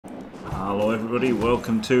Hello everybody,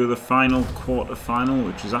 welcome to the final quarter-final,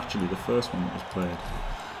 which is actually the first one that was played.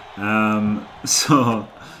 So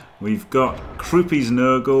we've got Crupi's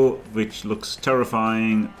Nurgle, which looks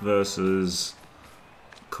terrifying, versus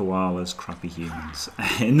Koala's crappy humans.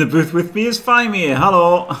 In the booth with me is Faemir.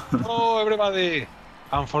 Hello! Hello everybody!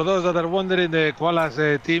 And for those that are wondering, the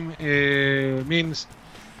Koala's team means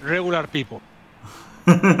regular people.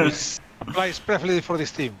 Which applies perfectly for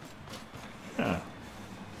this team. Yeah.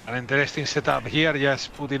 An interesting setup here,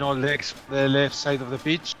 just putting all the eggs on the left side of the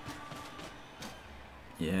pitch.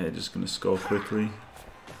 Yeah, just going to score quickly.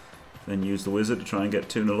 Then use the wizard to try and get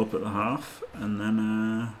 2-0 up at the half. And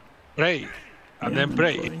then... pray. And then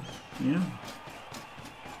pray. Yeah.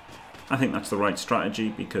 I think that's the right strategy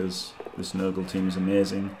because this Nurgle team is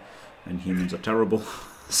amazing and humans are terrible.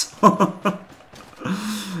 So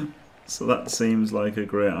that seems like a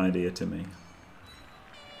great idea to me.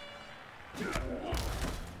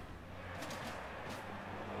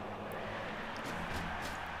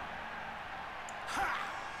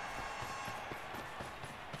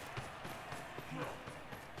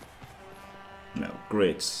 No,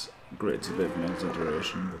 great's a bit of an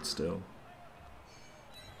exaggeration, but still.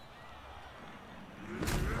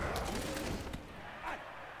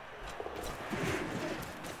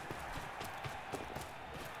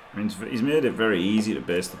 I mean, he's made it very easy to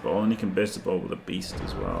base the ball, and he can base the ball with a beast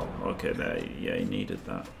as well. Okay, there, yeah, he needed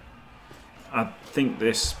that. I think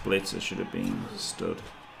this blitzer should have been stood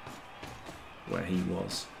where he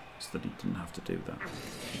was, so that he didn't have to do that.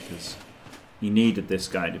 Because he needed this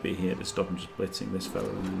guy to be here to stop him just blitzing this fella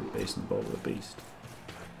and then basing the ball with a beast.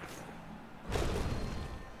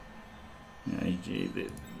 Yeah,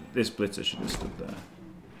 this blitzer should have stood there.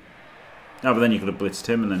 No, but then you could have blitzed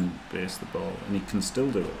him and then based the ball. And he can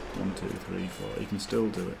still do it. 1, 2, 3, 4. He can still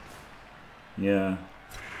do it. Yeah.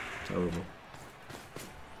 Terrible.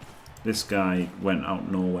 This guy went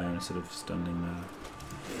out nowhere instead of standing there.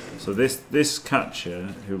 So this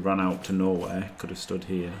catcher who ran out to nowhere could have stood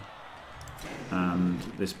here. And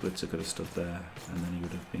this blitzer could have stood there. And then he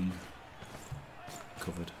would have been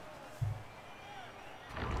covered.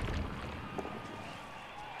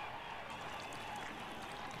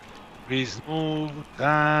 Please move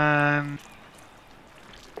and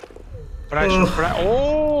pressure. Oh!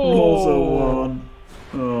 Also one.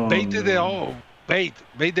 Oh, baited the bait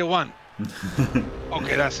the one.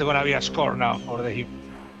 Okay, that's gonna be a score now for the him.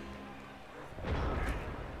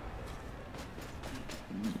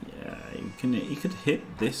 Yeah, you could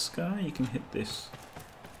hit this guy. You can hit this.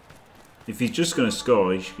 If he's just gonna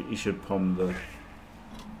score, he should palm the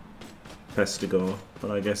Pestigore.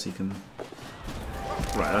 But I guess he can.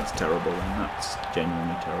 Right, that's terrible, and that's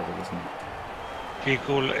genuinely terrible, isn't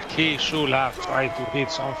it? He should have tried to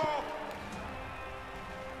hit something.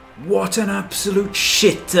 What an absolute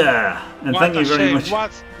shitter! And thank you very much.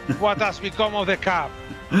 What has become of the cap?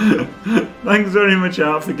 Thanks very much,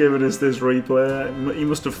 Art, for giving us this replay. He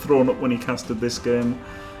must have thrown up when he casted this game.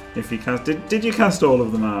 If he did you cast all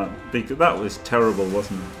of them, Art? Because that was terrible,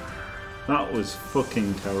 wasn't it? That was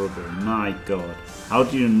fucking terrible. My God. How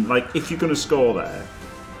do you, like, if you're going to score there,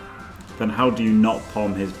 then how do you not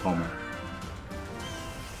palm his pommer?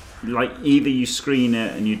 Like, either you screen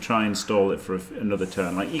it and you try and stall it for another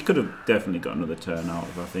turn. Like, you could have definitely got another turn out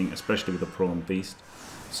of, I think, especially with the prone beast.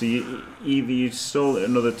 So either you stall it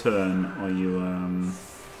another turn, or you,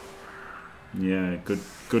 yeah,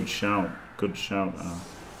 good shout. Good shout,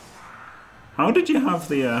 How did you have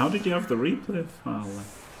the replay file then?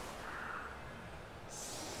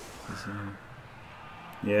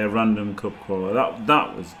 Yeah, random cup quota.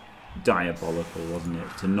 That was diabolical, wasn't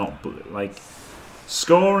it? To not, like,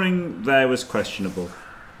 scoring there was questionable,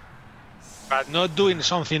 but not doing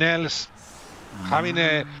something else. Having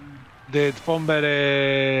the bomber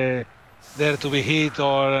there to be hit,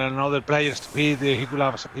 or another players to hit. He could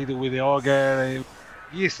have hit with the ogre.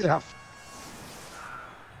 He still have.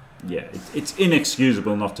 Yeah, it's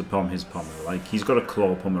inexcusable not to palm his pommer. Like, he's got a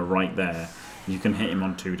claw pommer right there. You can hit him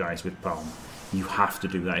on 2 dice with palm. You have to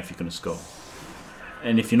do that if you're going to score.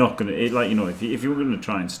 And if you're not going to, like, you know, if you're going to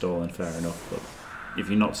try and stall, then fair enough. But if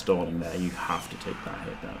you're not stalling there, you have to take that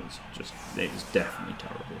hit. That was just, it was definitely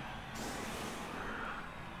terrible.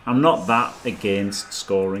 I'm not that against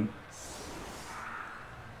scoring.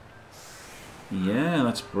 Yeah,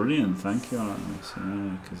 that's brilliant. Thank you, Artemis.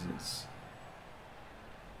 Yeah, because it's,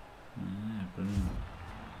 yeah, brilliant.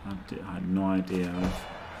 I had no idea.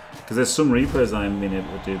 Because there's some replays I haven't been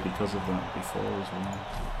able to do because of that before as well.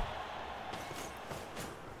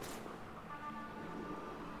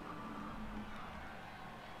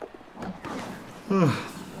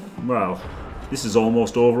 Well, this is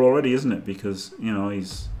almost over already, isn't it? Because, you know,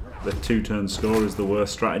 he's the 2-turn score is the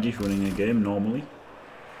worst strategy for winning a game normally,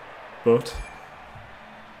 but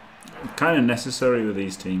kind of necessary with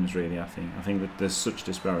these teams, really. I think that there's such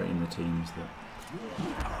disparity in the teams that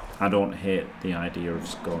I don't hate the idea of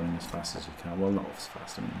scoring as fast as you can. Well, not as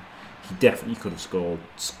fast. I mean, he definitely could have scored,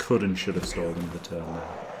 could and should have scored into the turn there,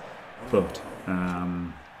 but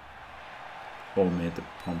all made the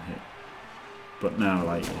pom hit. But now,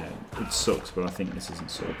 like, yeah, it sucks. But I think this isn't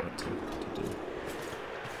so bad to do.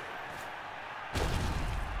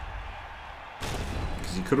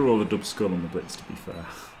 Because you could have rolled a dub skull on the blitz, to be fair.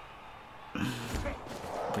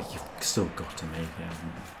 But you've still got to make it, haven't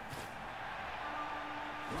you?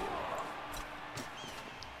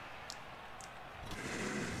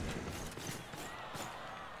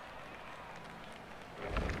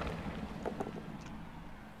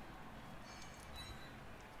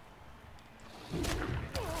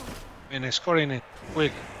 And scoring it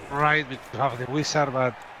quick, right, because you have the wizard,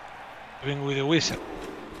 but even with the wizard,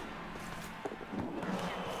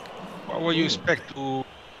 what would you expect to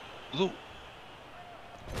do?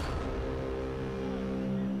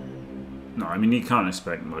 No, I mean, you can't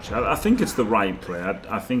expect much. I think it's the right play.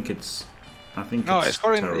 I think it's. No, it's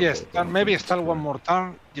scoring, terrible, yes. And maybe start one great. more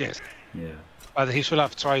turn, yes. Yeah. But he should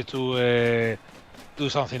have tried to do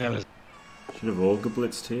something else. Should have Olga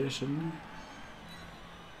blitzed here, shouldn't he?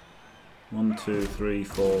 1, 2, 3,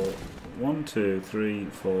 4. 1, 2, 3,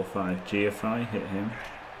 4, 5. GFI hit him,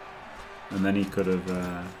 and then he could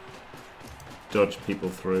have dodged people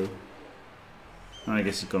through. I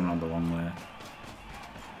guess he's gone around the long way.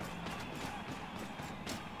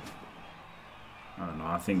 I don't know.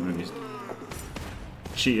 I think maybe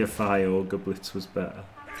GFI Olga blitz was better.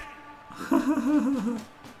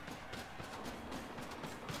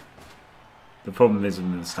 The problem is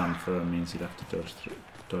when the stand firm means you'd have to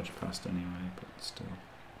dodge past anyway, but still.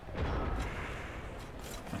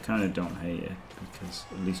 I kind of don't hate it because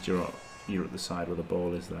at least you're at the side where the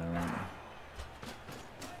ball is there, aren't you?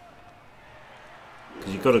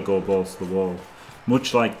 Because you've got to go balls to the wall,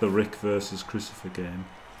 much like the Rick versus Crucifer game.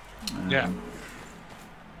 Yeah.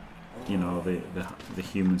 You know, the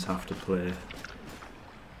humans have to play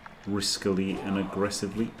riskily and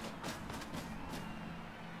aggressively.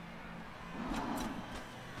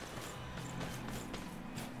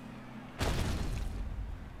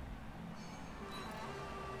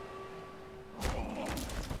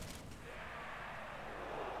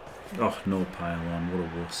 Oh, no pile on, what a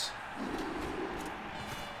wuss.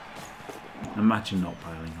 Imagine not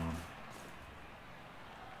piling on.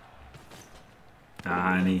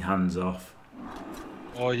 Ah, and he hands off.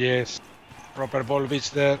 Oh yes, proper ball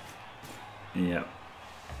beach there. Yep.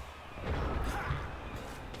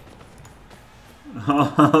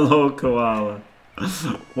 Hello, Koala.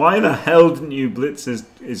 Why the hell didn't you blitz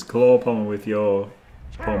his claw pommer with your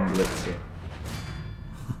pom blitzer?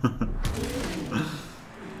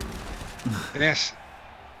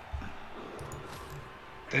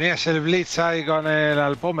 Tenías el blitz ahí con el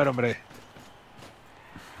Alpomer, hombre.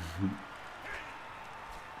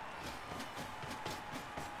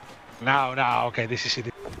 Now, okay, this is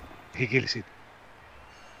it. He kills it.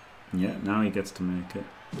 Yeah, now he gets to make it.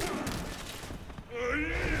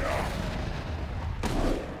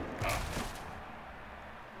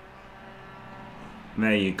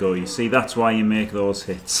 There you go. You see, that's why you make those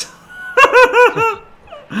hits.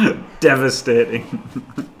 Devastating.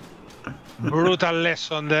 Brutal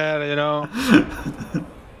lesson there, you know.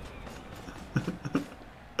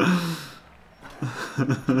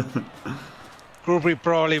 Crupi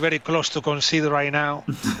probably very close to concede right now.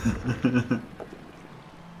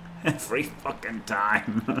 Every fucking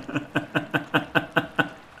time.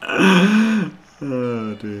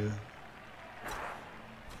 Oh dear.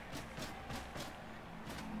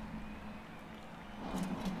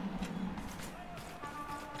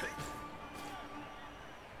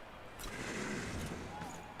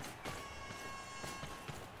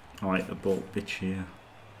 I like the bolt pitch here.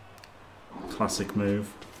 Classic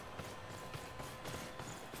move.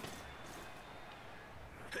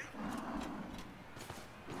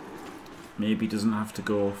 Maybe doesn't have to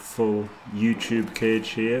go full YouTube cage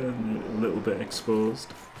here, a little bit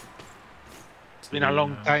exposed. It's been a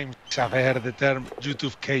long time since I've heard the term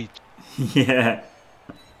YouTube cage. Yeah.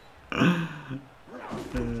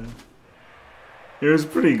 It was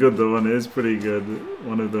pretty good though, and it is pretty good.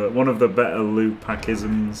 One of the better loot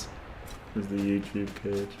packisms is the YouTube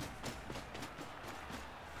cage.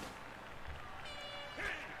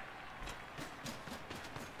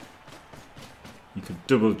 You could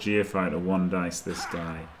double GFI to 1 dice this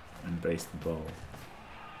guy and base the ball.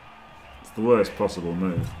 It's the worst possible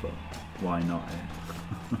move, but why not,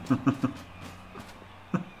 eh?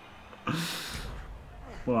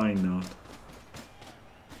 Why not?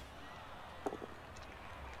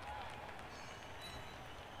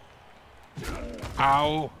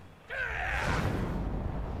 Ow.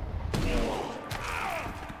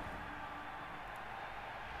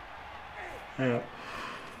 Yeah.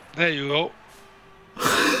 There you go.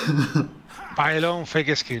 Pylon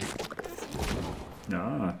fake skill.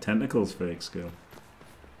 Ah, tentacles fake skill.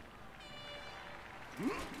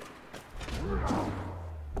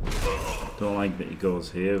 Don't like that he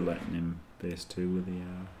goes here, letting him base 2 with the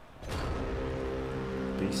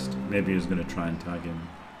beast. Maybe he was going to try and tag him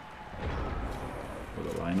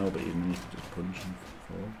with a Lino, but even he could just punch him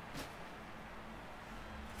forward.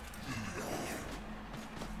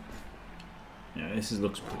 Yeah, this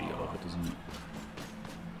looks pretty over, doesn't it?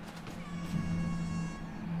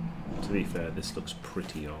 To be fair, this looks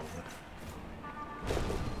pretty over.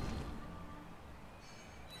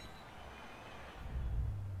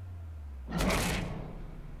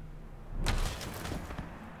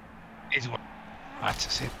 It's what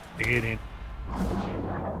matches it beginning.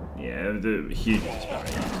 Yeah, the huge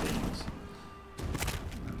variations.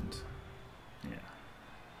 And yeah.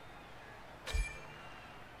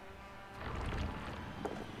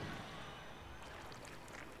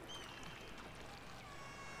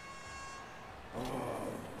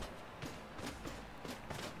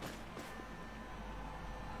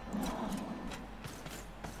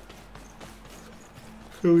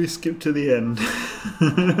 So we skip to the end.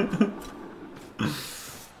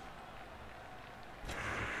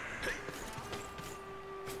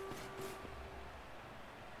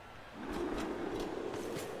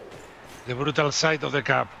 The brutal side of the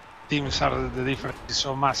cup. Teams are the difference is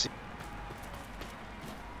so massive.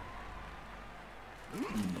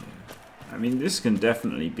 I mean, this can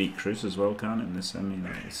definitely beat Cruz as well, can't it? In the semi,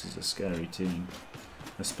 this is a scary team,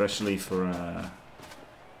 especially for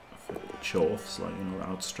Chorfs, like, you know,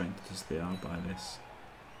 outstrengthed as they are by this.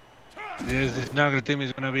 Yes, this Nurgle team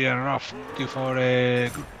is going to be a rough for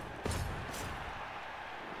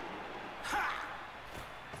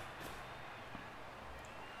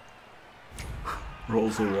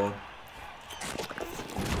Rolls a wall.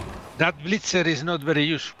 That Blitzer is not very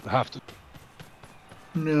useful, I have to.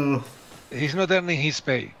 No. He's not earning his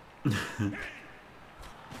pay. I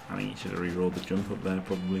think he should have re-rolled the jump up there,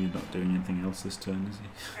 probably. Not doing anything else this turn, is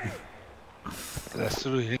he? That's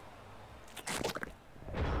true.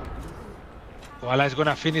 Koala is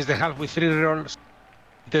gonna finish the half with 3 rolls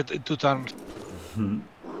in 2 turns.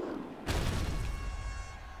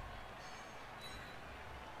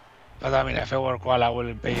 But I mean, if I were Koala, I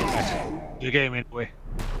wouldn't pay much. The game anyway.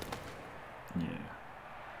 Yeah.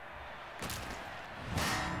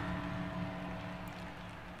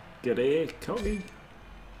 Get it, Coggy.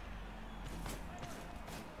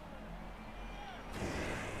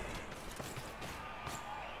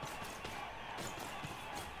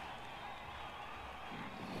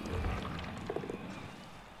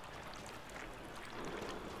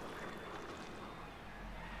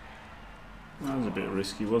 That was a bit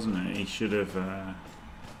risky, wasn't it? He should have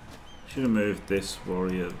moved this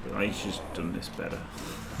warrior. But he should have done this better.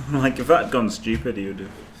 Like, if that had gone stupid, you'd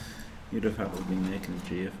have had to be making a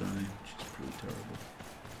GFI, which is pretty terrible.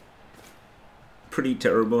 Pretty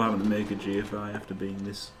terrible having to make a GFI after being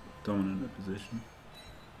this dominant a position.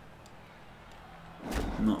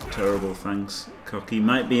 Not terrible, thanks, Cocky.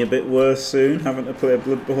 Might be a bit worse soon, having to play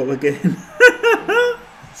Blood Bowl again.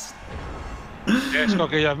 Yes,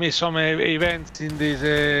 Cocky, I've missed some events in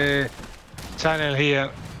this channel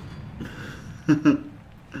here.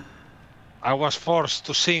 I was forced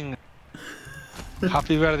to sing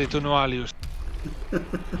Happy Birthday to Noalius.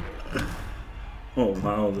 Oh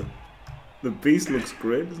wow, the beast looks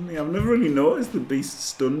great, doesn't he? I've never really noticed the beast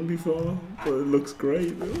stun before, but it looks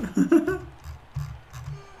great.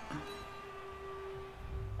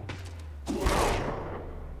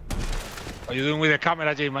 What are you doing with the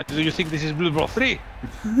camera, Jim? Do you think this is Blood Bowl 3?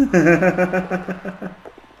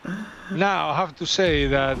 Now, I have to say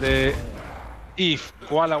that if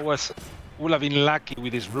Koala would have been lucky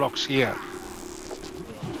with his blocks here,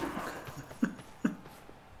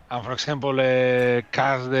 and for example,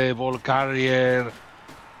 cast the ball carrier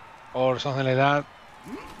or something like that.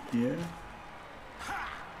 Yeah.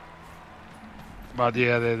 But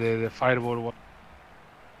yeah, the fireball was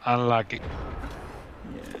unlucky.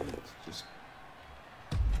 Yeah, it's just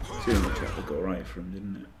too much had to go right for him,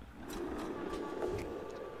 didn't it?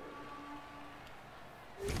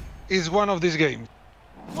 It's one of these games.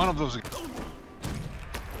 One of those games.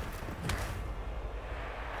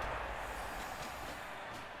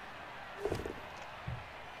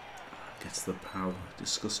 Gets the power,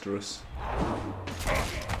 disgusterous.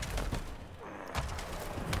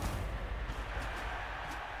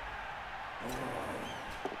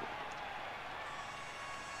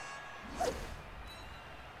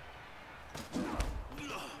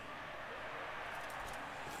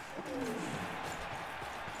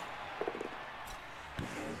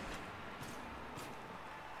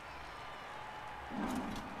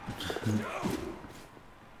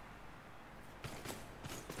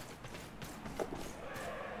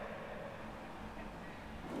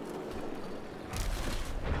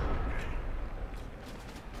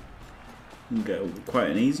 Get quite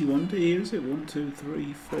an easy one to use it. 1, 2,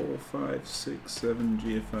 3, 4, 5, 6, 7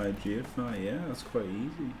 GFI, GFI. Yeah, that's quite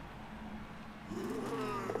easy.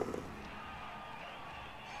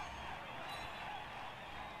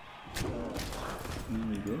 There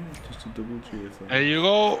we go, just a double GFI. There you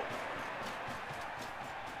go.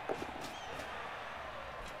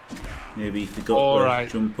 Maybe if you got Alright.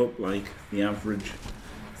 jump up like the average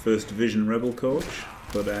First Division Rebel coach,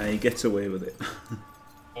 but he gets away with it.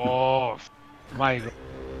 Oh, my God.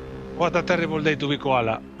 What a terrible day to be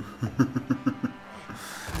Koala.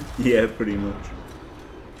 Yeah, pretty much.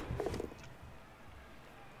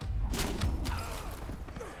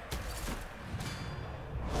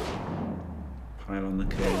 Pile on the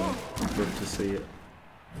Koala. Good to see it.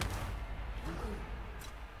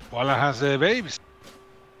 Koala has babes.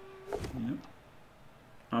 Yep.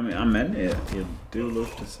 I mean, I meant it. You do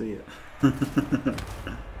love to see it.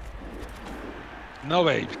 No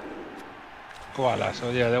babes. Koala,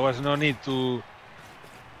 so yeah, there was no need to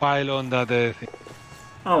pile on that thing.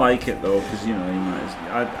 I like it though, because you know, you might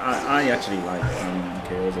I actually like piling on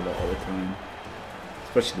KOs a lot of the time.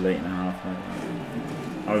 Especially late in a half like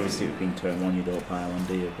that. Obviously with being turn 1 you don't pile on,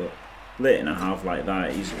 do you? But late in a half like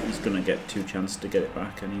that, he's going to get 2 chances to get it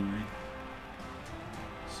back anyway.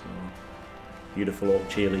 So, beautiful old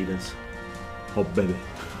cheerleaders. Oh baby.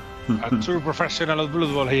 A true professional of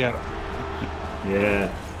Blood Bowl here. Yeah.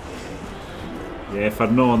 Yeah, if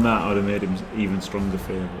I'd known that, I'd have made him even stronger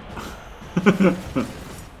favourite.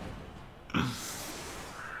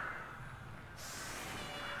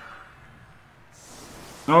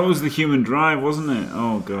 Oh, it was the human drive, wasn't it?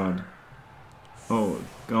 Oh, God. Oh,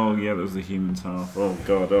 yeah, that was the human's half. Oh,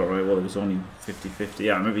 God, alright, well, it was only 50-50.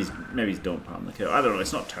 Yeah, maybe he's don't pound the KO. I don't know,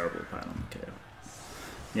 it's not terrible pound on the KO.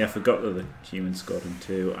 Yeah, I forgot that the humans scored him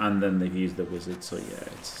too, and then they've used the wizard, so yeah,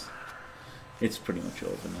 it's pretty much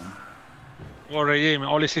over now. What a game,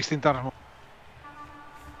 only 16 turns more.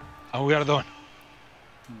 And we are done.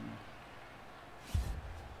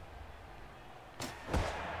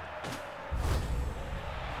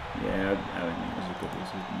 Yeah, I think it was a good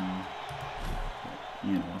wizard.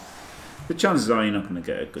 You know, the chances are you're not going to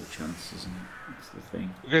get a good chance, isn't it? That's the thing.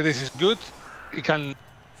 Okay, this is good. It can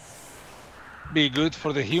be good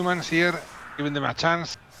for the humans here, giving them a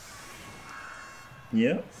chance.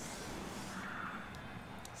 Yeah.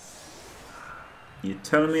 You're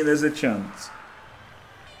telling me there's a chance?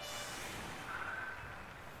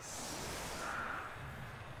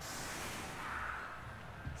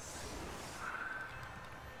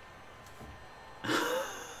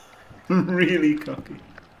 Really cocky.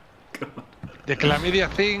 God. The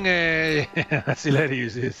chlamydia thing, that's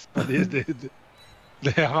hilarious. But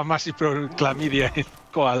they have a massive problem with chlamydia in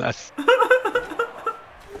koalas.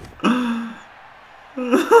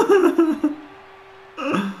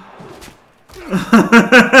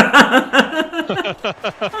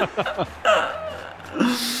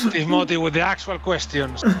 Timothy with the actual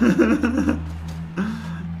questions.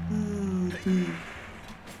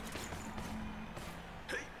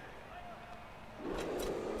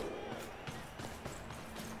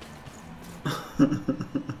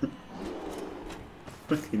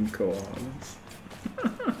 Fucking koalas.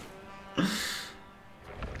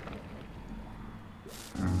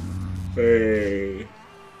 Hey.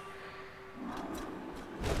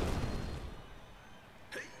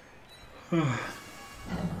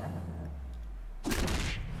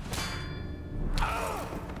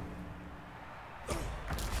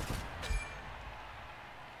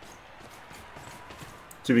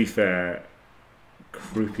 To be fair,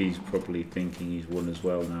 Crupi's probably thinking he's won as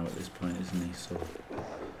well now at this point, isn't he? So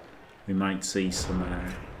we might see some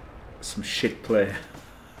shit play,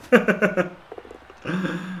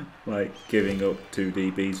 like giving up 2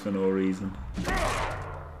 DBs for no reason.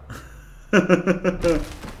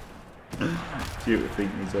 Due to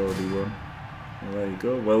think he's already won. Well, there you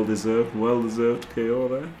go, well deserved KO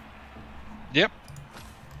there. Yep.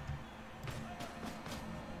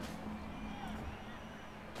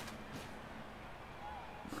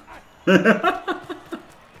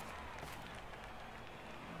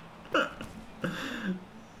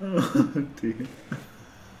 Oh dear.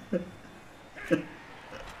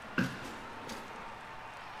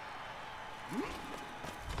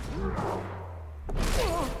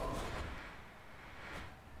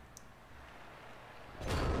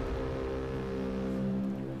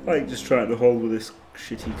 like just trying to hold with this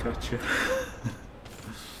shitty catcher.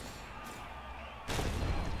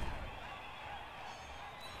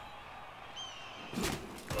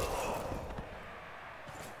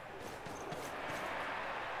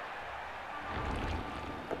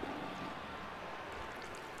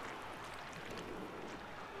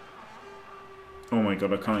 Oh my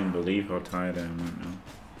god, I can't even believe how tired I am right now.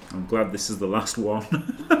 I'm glad this is the last one.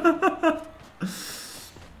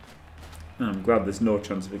 I'm glad there's no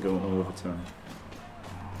chance of it going overtime.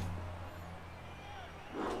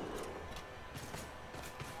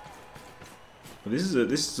 But this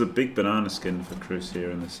is a big banana skin for Cruz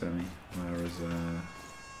here in the semi, whereas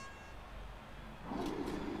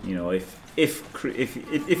you know,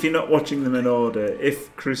 if you're not watching them in order,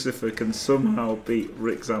 if Crucifer can somehow beat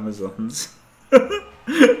Rick's Amazons.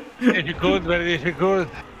 Difficult, very difficult.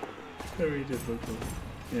 Very difficult.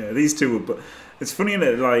 Yeah, these two were. But it's funny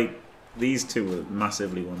that like these two were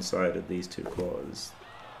massively one-sided. These two quarters,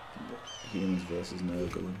 humans versus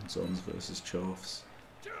Nurgle and Zons versus Chorfs.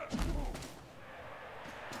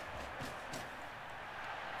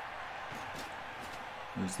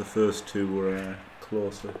 Whereas the first two were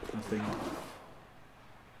closer, I think.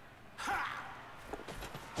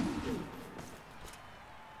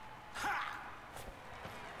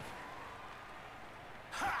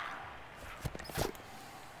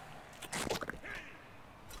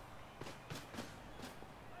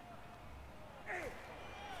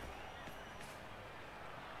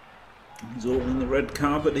 He's opening the red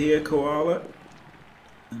carpet here, Koala,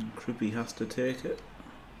 and Crupi has to take it.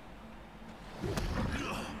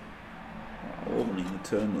 Opening the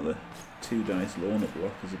turn with a 2 dice loner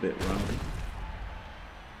block is a bit rowdy.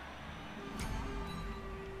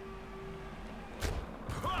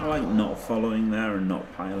 I like not following there and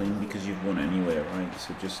not piling because you've won anyway, right?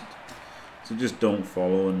 So just don't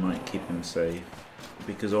follow and might keep him safe,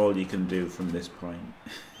 because all you can do from this point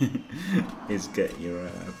is get your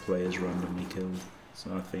players randomly killed.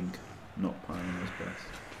 So I think not piling is best.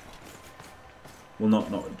 Well,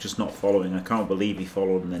 not just not following. I can't believe he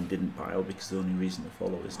followed and then didn't pile, because the only reason to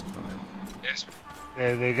follow is to pile. Yes,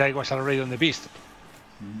 the guy was already on the beast.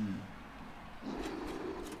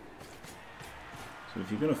 So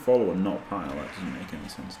if you're going to follow and not pile, that doesn't make any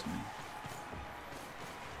sense to me.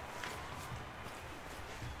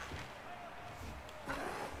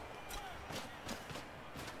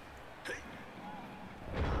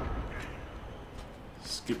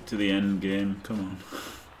 Skip to the end game, come on.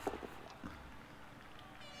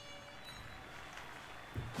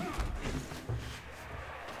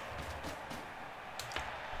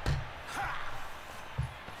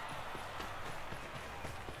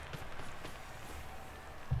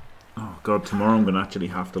 Oh god, tomorrow I'm gonna actually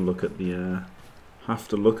have to look at the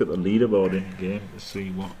leaderboard in the game to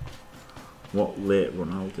see what late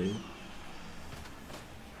run I'll do.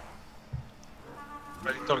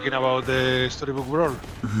 Are you talking about the Storybook Brawl?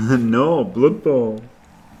 No, Blood Bowl.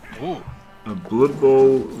 Ooh. A Blood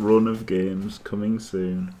Bowl run of games coming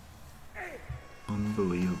soon.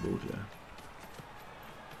 Unbelievable, Jeff.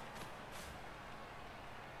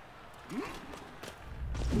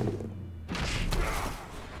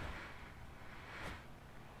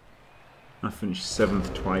 I finished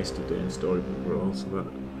 7th twice today in Storybook Brawl, so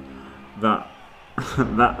that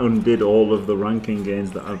that undid all of the ranking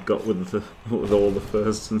gains that I've got with all the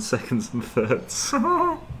firsts and seconds and thirds.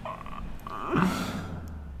 No,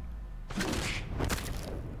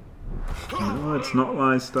 it's not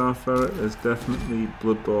like Star Ferret. There's definitely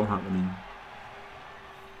Blood Bowl happening.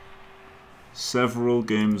 Several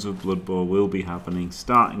games of Blood Bowl will be happening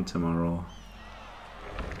starting tomorrow.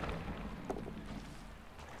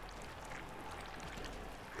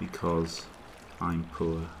 Because I'm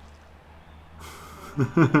poor.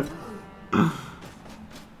 And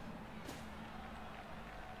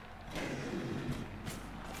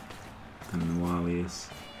Nualius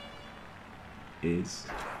is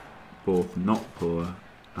both not poor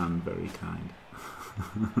and very kind.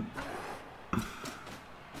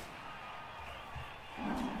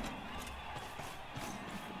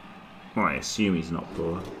 Well, I assume he's not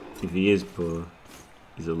poor. If he is poor,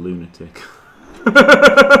 he's a lunatic.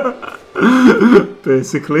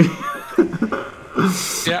 Basically.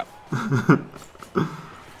 Yeah.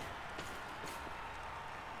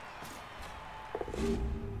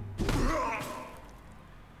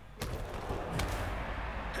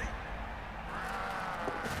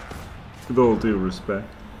 With all due respect.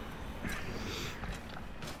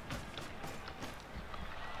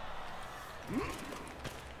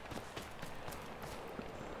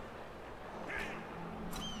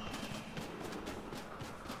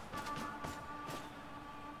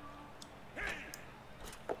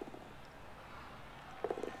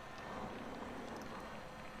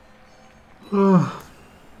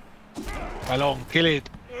 Balón, kill it.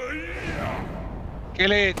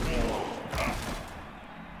 Kill it.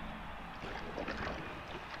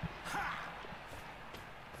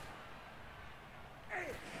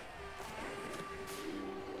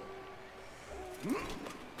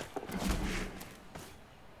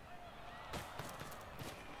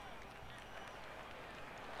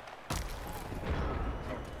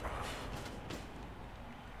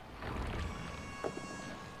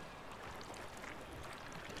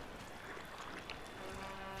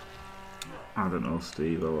 I don't know,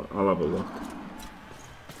 Steve. I'll have a look.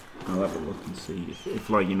 I'll have a look and see if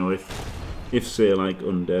like, you know, if say like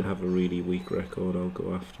Undead have a really weak record, I'll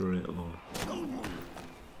go after it. Or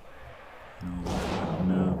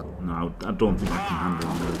Nurgle. No, I don't think I can handle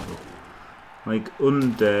Nurgle. Like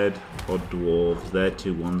Undead or Dwarves, they're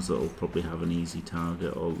two ones that'll probably have an easy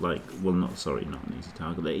target, or like, well, not an easy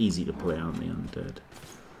target. They're easy to play, aren't they? Undead.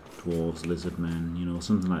 Dwarves, lizard men, you know,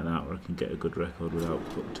 something like that where I can get a good record without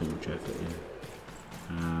putting too much effort in.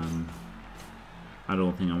 I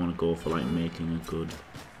don't think I want to go for like making a good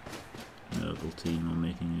Nurgle team or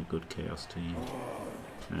making a good Chaos team.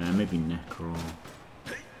 Maybe Necro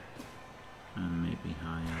and maybe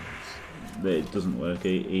High Elves. It doesn't work.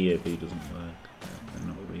 EAB doesn't work. They're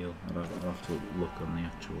not real. I'll have to look on the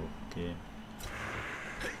actual game.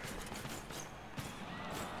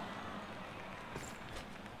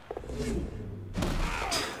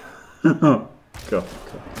 Oh, God.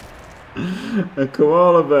 A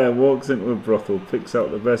koala bear walks into a brothel, picks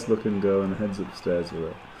out the best looking girl and heads upstairs with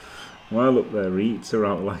her. While up there, he eats her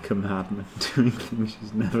out like a madman, doing things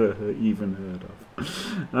she's never even heard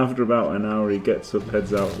of. After about an hour, he gets up,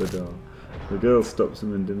 heads out the door. The girl stops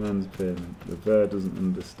him and demands payment. The bear doesn't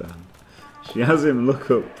understand. She has him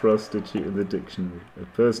look up prostitute in the dictionary, a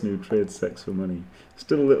person who trades sex for money.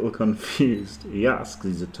 Still a little confused, he asks,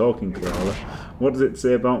 he's a talking koala, what does it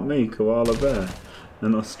say about me, koala bear?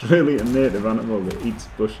 An Australian native animal that eats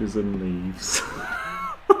bushes and leaves.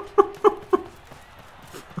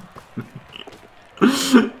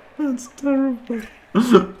 That's terrible.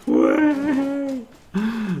 Way.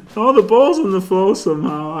 Oh, the ball's on the floor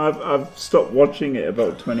somehow. I've stopped watching it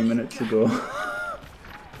about 20 minutes ago.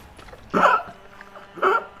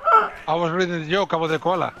 I was reading the joke about the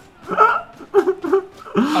koala.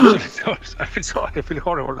 I feel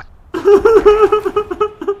horrible.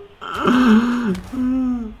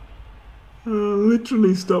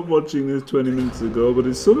 Literally stopped watching this 20 minutes ago,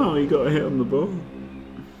 but somehow he got a hit on the ball.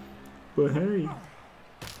 But hey.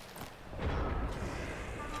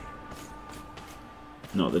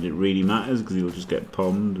 Not that it really matters, because he'll just get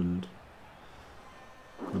pommed and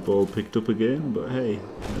the ball picked up again, but hey,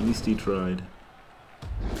 at least he tried.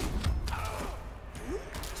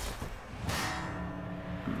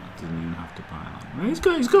 Didn't even have to buy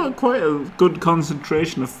that. He's got quite a good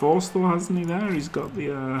concentration of force though, hasn't he? There, he's got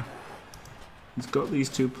these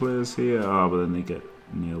two players here. Ah, but then they get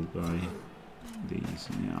nailed by these.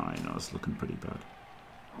 Yeah, I know it's looking pretty bad.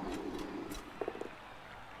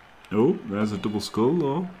 Oh, there's a double skull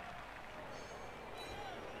though.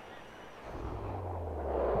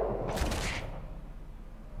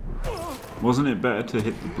 Wasn't it better to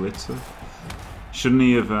hit the blitzer? Shouldn't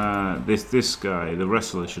he have this guy, the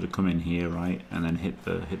wrestler, should have come in here, right, and then hit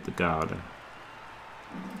the garder,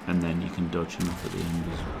 and then you can dodge him off at the end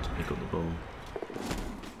to pick up the ball.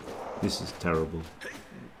 This is terrible.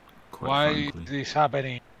 Why is this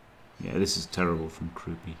happening? Yeah, this is terrible from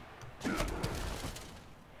Crupi.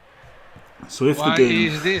 So if Why the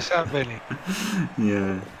game is this happening?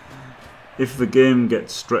 Yeah. If the game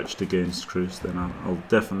gets stretched against Cruz, then I'll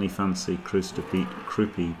definitely fancy Cruz to beat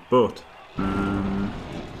Crupi. But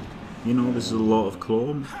you know, there's a lot of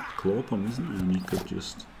claw pump, isn't there? And you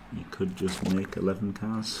could just make 11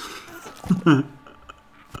 cars.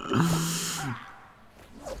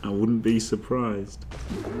 I wouldn't be surprised.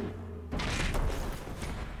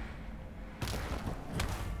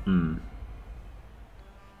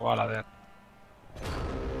 Koala there.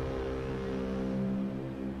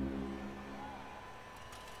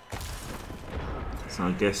 So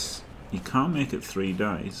I guess you can't make it 3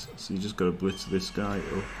 dice, so you just got to blitz this guy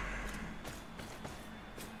up.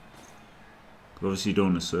 Obviously you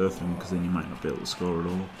don't want to surf him, because then you might not be able to score at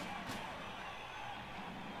all.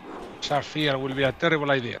 Surf here will be a terrible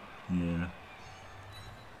idea. Yeah.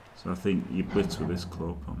 So I think you blitz with this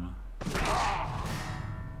claw pommer.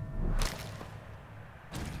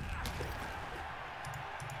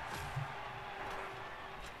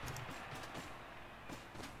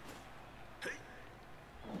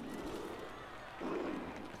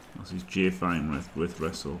 He's GFIing with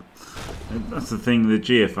wrestle. That's the thing, the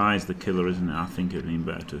GFI is the killer, isn't it? I think it would have been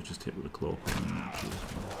better to have just hit with a claw.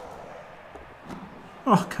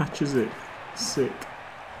 Oh, catches it. Sick.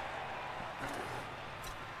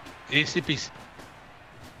 Easy peasy.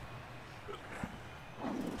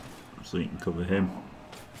 So you can cover him.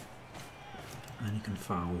 And then you can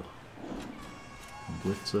foul.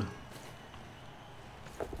 Blitzer.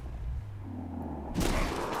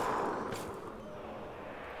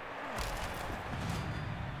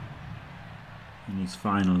 And he's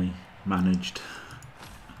finally managed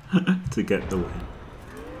to get the win.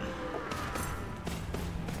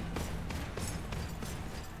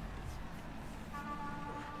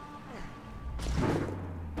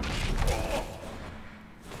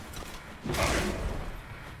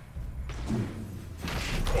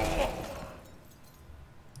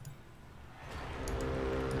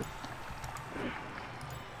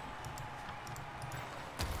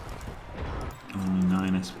 Only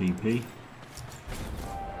 9 SPP.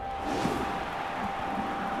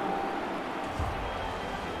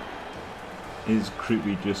 Is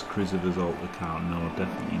Crupi just Crusader's alt account? No,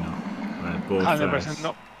 definitely not. They're both 100%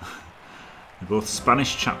 no. They're both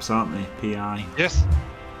Spanish chaps, aren't they? PI. Yes.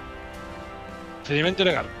 Procedimiento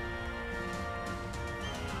legal.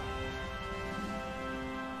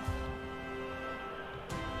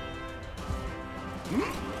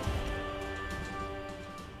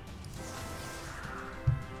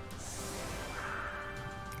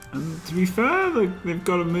 And to be fair, they've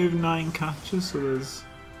got to move 9 catches, so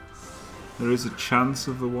there is a chance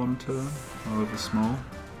of the 1 turn, however small.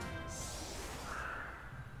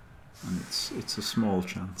 And it's a small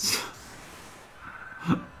chance.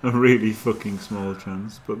 A really fucking small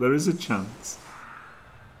chance, but there is a chance.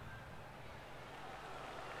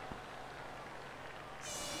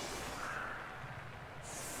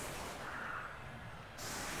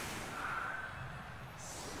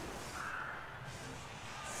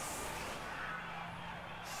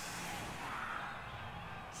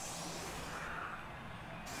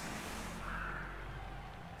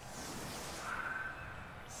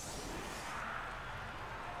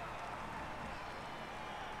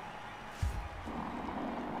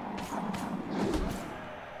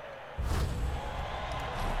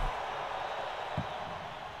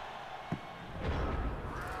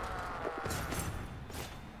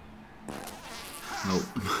 Nope.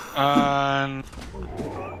 And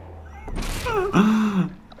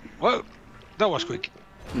well, that was quick.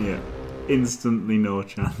 Yeah, instantly no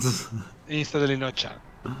chance. Instantly no chance.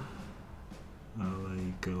 Oh, there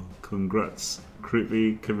you go. Congrats,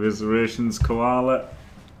 Crupi. Commiserations, Koala.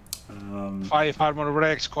 5 armor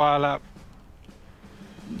breaks, Koala.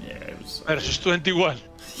 Yeah, it was versus 21.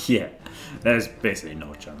 Yeah, there's basically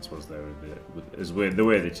no chance, was there? The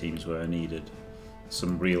way the teams were needed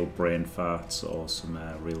some real brain farts or some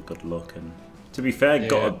real good luck, and to be fair,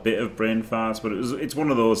 got a bit of brain farts, but it's one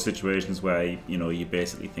of those situations where you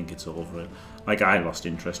basically think it's over. Like, I lost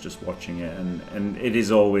interest just watching it, and it is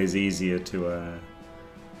always easier to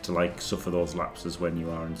like suffer those lapses when you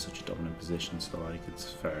are in such a dominant position. So like,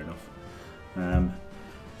 it's fair enough.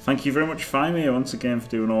 Thank you very much, Faemir, once again for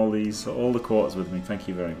doing all the quarters with me. Thank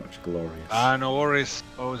you very much, glorious. No worries.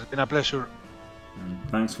 Oh, it's been a pleasure. And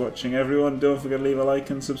thanks for watching, everyone. Don't forget to leave a like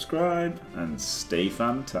and subscribe, and stay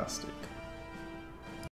fantastic.